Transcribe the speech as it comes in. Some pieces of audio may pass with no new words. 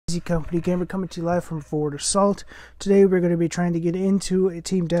Easy Company Gamer coming to you live from Forward Assault. Today we're going to be trying to get into a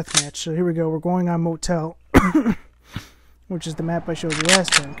team deathmatch. So here we go. We're going on Motel, which is the map I showed you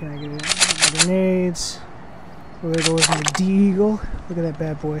last time. Can I get it? Grenades. We're going to go with the D-Eagle. Look at that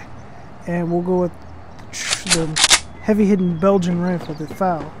bad boy. And we'll go with the heavy hidden Belgian rifle, the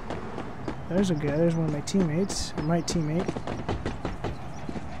FAL. There's a guy. There's one of my teammates. Or my teammate.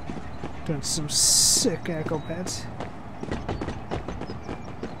 Doing some sick echo pads.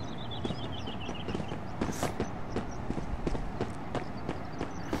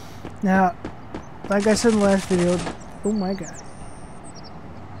 Now, like I said in the last video, oh my god.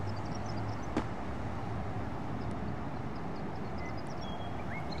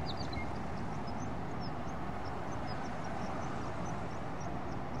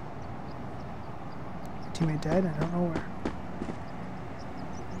 Teammate died, I don't know where.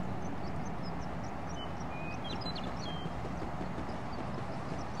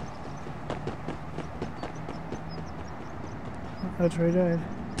 Oh, that's where he died.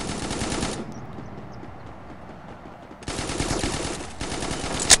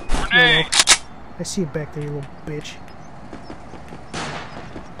 Grenade. I see you back there, you little bitch.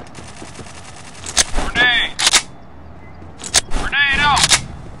 Grenade! Grenade out!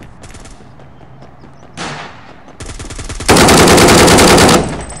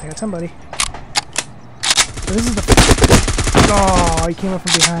 I got somebody. But this is the... Oh, he came up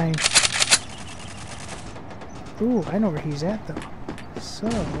from behind. Ooh, I know where he's at, though. So...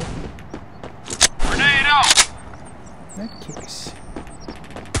 Grenade out! In that case...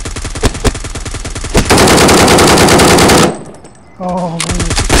 Oh, man.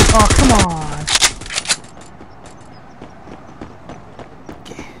 Oh, come on!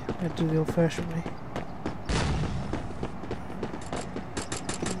 Okay, I have to do the old-fashioned way.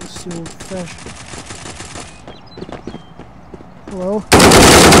 Let's do old-fashioned. Hello?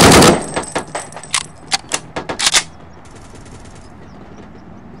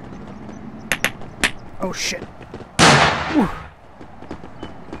 Oh, shit. Whew.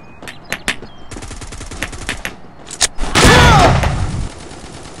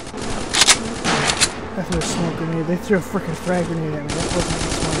 I threw a smoke grenade. They threw a freaking frag grenade at me. That wasn't the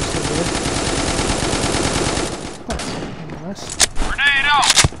smartest they did. Nonetheless. Grenade out!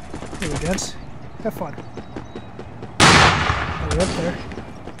 Here we go, gents. Have fun. Oh, we're up there.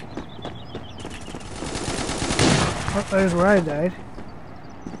 Oh, there's where I died.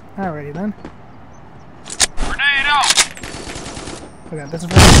 Alrighty then. Grenade out! Oh god, that's a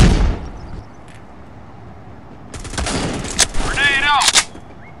frag. Grenade out!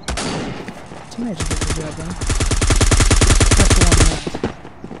 Teammates should get the job done. That's the one left.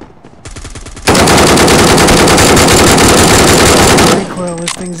 Recoil,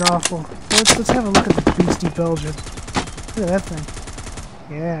 this thing's awful. Let's have a look at the beastie Belgian. Look at that thing.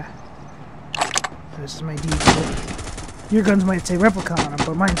 Yeah. This is my D-Eagle. Your guns might say replica on them,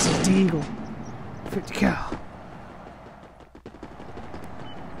 but mine says D-Eagle. 50 cal.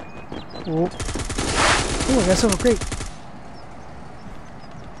 Oh. Oh, I got silver crate.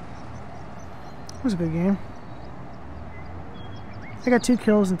 That was a good game. I got 2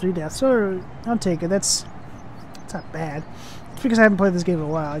 kills and 3 deaths, so I'll take it. That's not bad. It's because I haven't played this game in a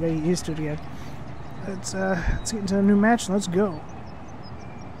while. I gotta get used to it again. Let's get into a new match and let's go.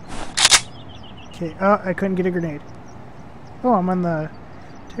 Okay, oh, I couldn't get a grenade. Oh, I'm on the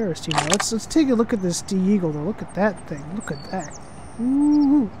terrorist team now. Let's take a look at this D-Eagle though. Look at that thing. Look at that.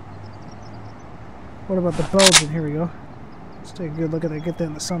 Ooh. What about the Belgian? Here we go. Let's take a good look at that. Get that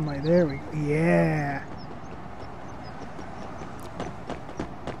in the sunlight. There we go. Yeah.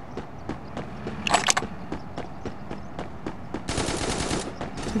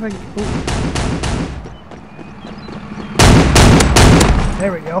 See if I can. Ooh.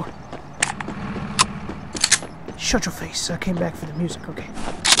 There we go. Shut your face. I came back for the music. Okay.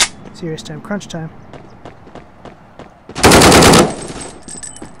 Serious time. Crunch time.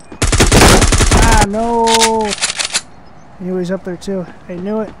 Ah, no. I knew he was up there too. I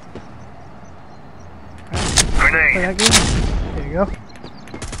knew it. Grenade! Play that game. There you go.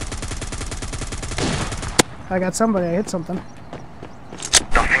 I got somebody. I hit something.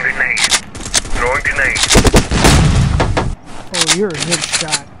 Tossing grenade! Throwing grenade! Oh, you're a good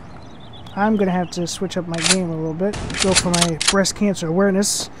shot. I'm gonna have to switch up my game a little bit. Go for my breast cancer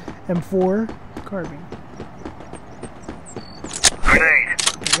awareness M4 carbine. Grenade!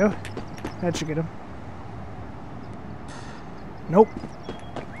 There you go. That should get him. Nope.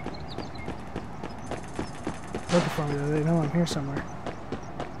 Looking for me though. They know I'm here somewhere.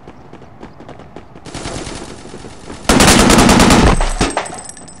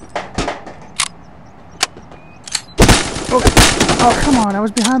 Oh! Oh, come on, I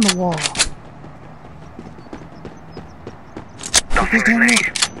was behind the wall. Tossing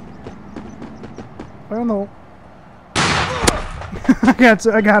grenade. I don't know. I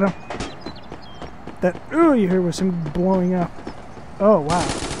got him. That ooh you heard was him blowing up. Oh wow.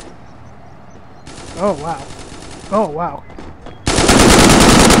 Oh wow. Oh wow.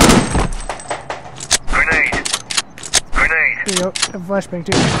 Grenade. Grenade. There you go. A flashbang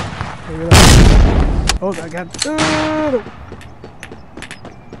too. There you go. Oh, I got.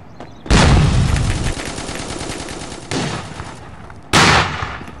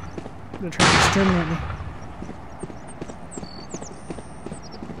 They're trying to exterminate me.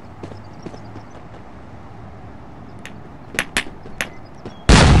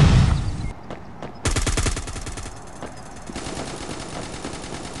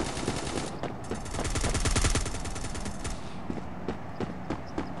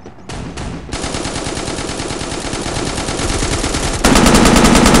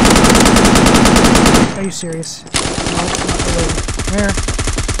 Are you serious? No, not really. There.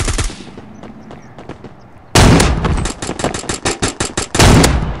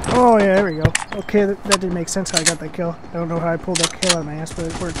 Oh yeah, there we go. Okay, that didn't make sense how I got that kill. I don't know how I pulled that kill out of my ass, but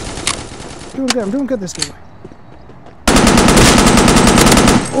it worked. Doing good. I'm doing good this game.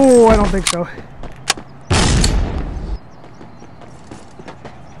 Oh, I don't think so.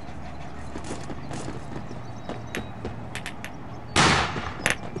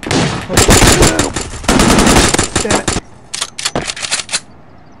 Damn it.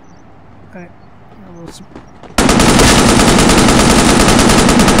 Alright.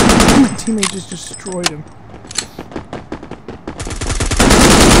 My teammate just destroyed him.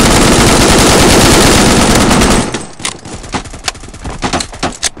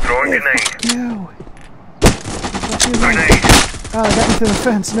 Throwing grenade. You. Grenade. Oh, I got me through the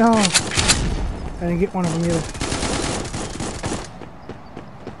fence. No. I didn't get one of them either.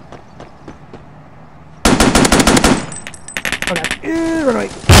 Okay. Run away.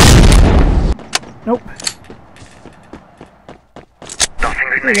 Nope. Tossing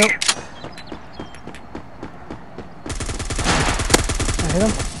There you go. grenade. I hit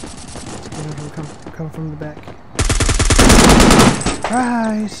him. I know he'll come from the back.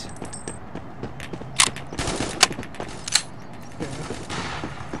 Surprise! There you go.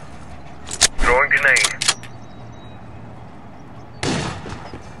 Throwing grenade.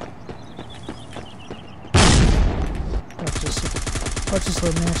 Watch this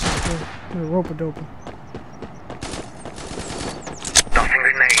little match. Little rope-a-dope. Tossing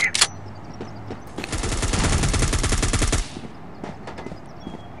grenade.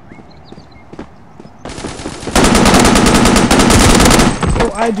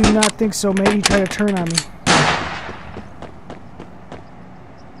 Oh, I do not think so. Maybe he tried to turn on me.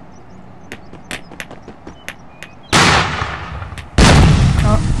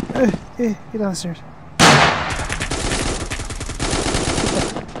 Get down the stairs.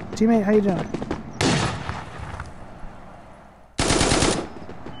 Teammate, how you doing?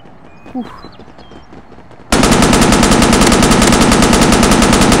 Whew.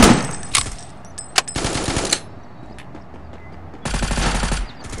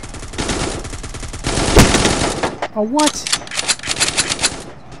 Oh, what?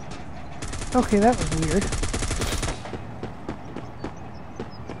 Okay, that was weird.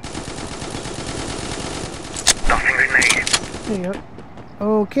 Tossing grenade. There you go.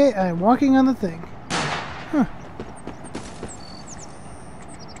 Okay, I'm walking on the thing. Huh.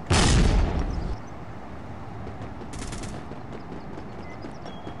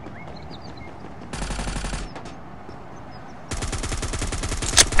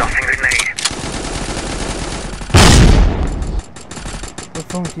 Tossing grenade.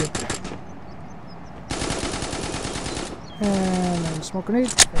 What's wrong with you? And then smoke grenade.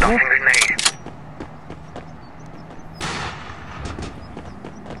 There you Tossing go. grenade.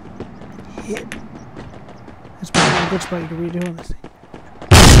 Hit. That's probably a good spot you could be doing this thing.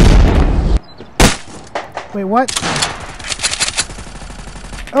 Wait, what?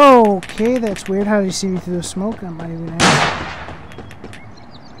 Okay, that's weird. How did he see me through the smoke? I'm not even asking.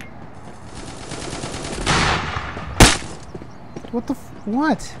 What the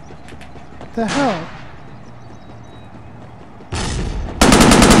what? The hell?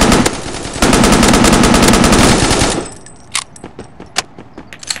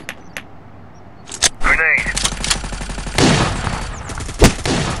 Grenade.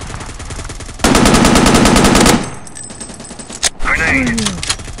 Grenade.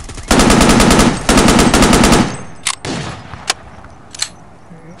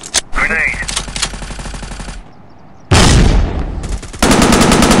 Grenade.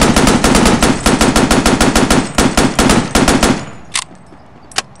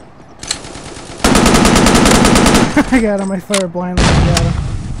 I got him. I fired blindly. I got him.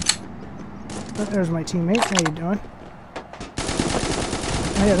 Oh, there's my teammate. How you doing?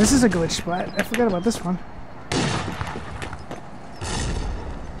 Oh yeah, this is a glitch spot. I forgot about this one.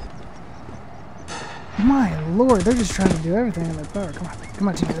 My lord, they're just trying to do everything in their power. Come on. Come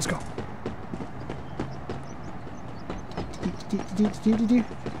on, teammate. Let's go.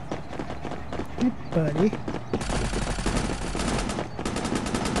 Hey, buddy.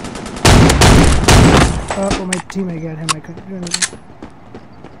 Oh, well, my teammate got him. I couldn't do anything.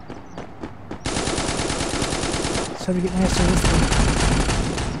 So to get nasty with this thing.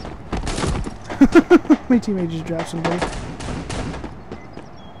 My teammate just dropped somebody.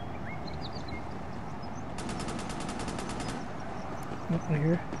 Oh, right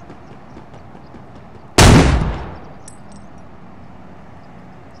here.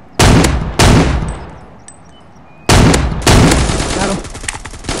 Got him.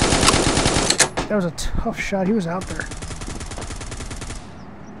 That was a tough shot. He was out there.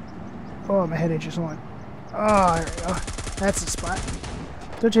 Oh, my headache just went. Oh, there we go. That's the spot.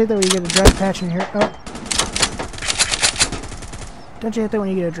 Don't you hate that when you get a dry patch in your hair? Oh. Don't you hate that when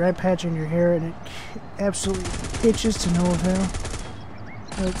you get a dry patch in your hair and it absolutely itches to no avail?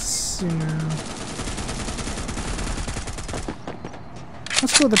 Let's see now.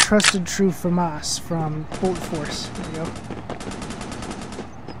 Let's go with the Trusted True FAMAS from Bolt Force. There we go.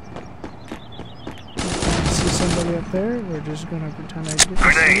 See somebody up there. We're just going to pretend I didn't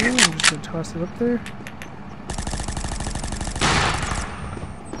see you. I'm just going to toss it up there.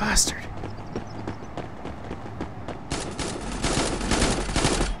 Bastard.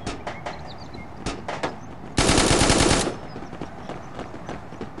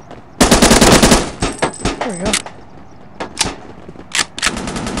 There we go.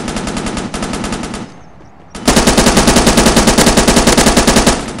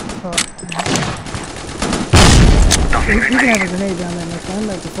 Oh. You can have a grenade down there, my friend.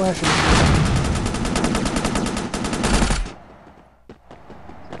 That's a flash.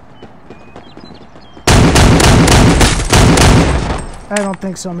 I don't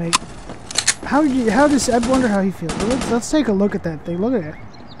think so, mate. How does I wonder how he feels. Let's take a look at that thing. Look at it.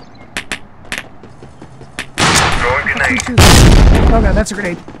 Oh god, that's a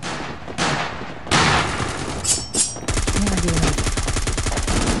grenade.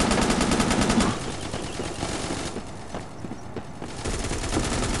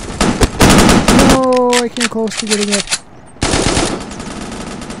 No, I came close to getting it.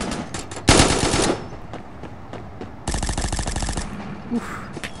 Oof.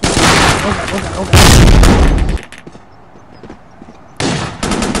 Oh god, oh god, oh god.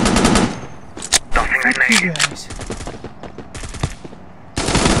 Fuck you guys.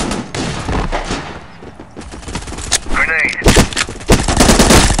 Grenade.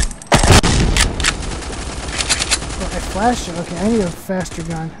 Oh, I flashed it. Okay, I need a faster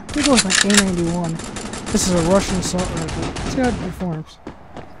gun. I'm gonna go with my A91. This is a Russian assault rifle. Let's see how it performs.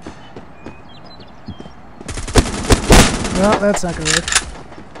 Well, that's not gonna work.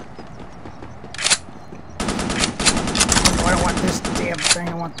 Oh, I don't want this damn thing.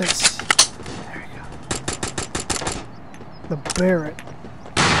 I want this. There we go. The Barrett.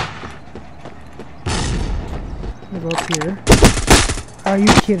 I'm gonna go up here. Are you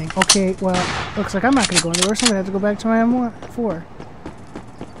kidding? Okay, well, looks like I'm not gonna go anywhere, so I'm gonna have to go back to my M4.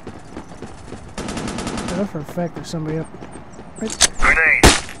 I know for a fact there's somebody up. Right. Grenade.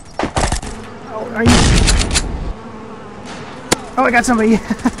 Oh, are you? Oh, I got somebody.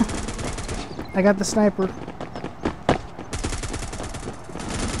 I got the sniper.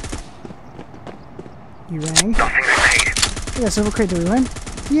 You rang? Nothing grenade. Yeah, silver crate. Did we win?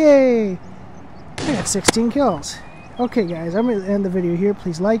 Yay! I got 16 kills. Okay, guys, I'm going to end the video here.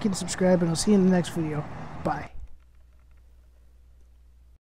 Please like and subscribe, and I'll see you in the next video. Bye.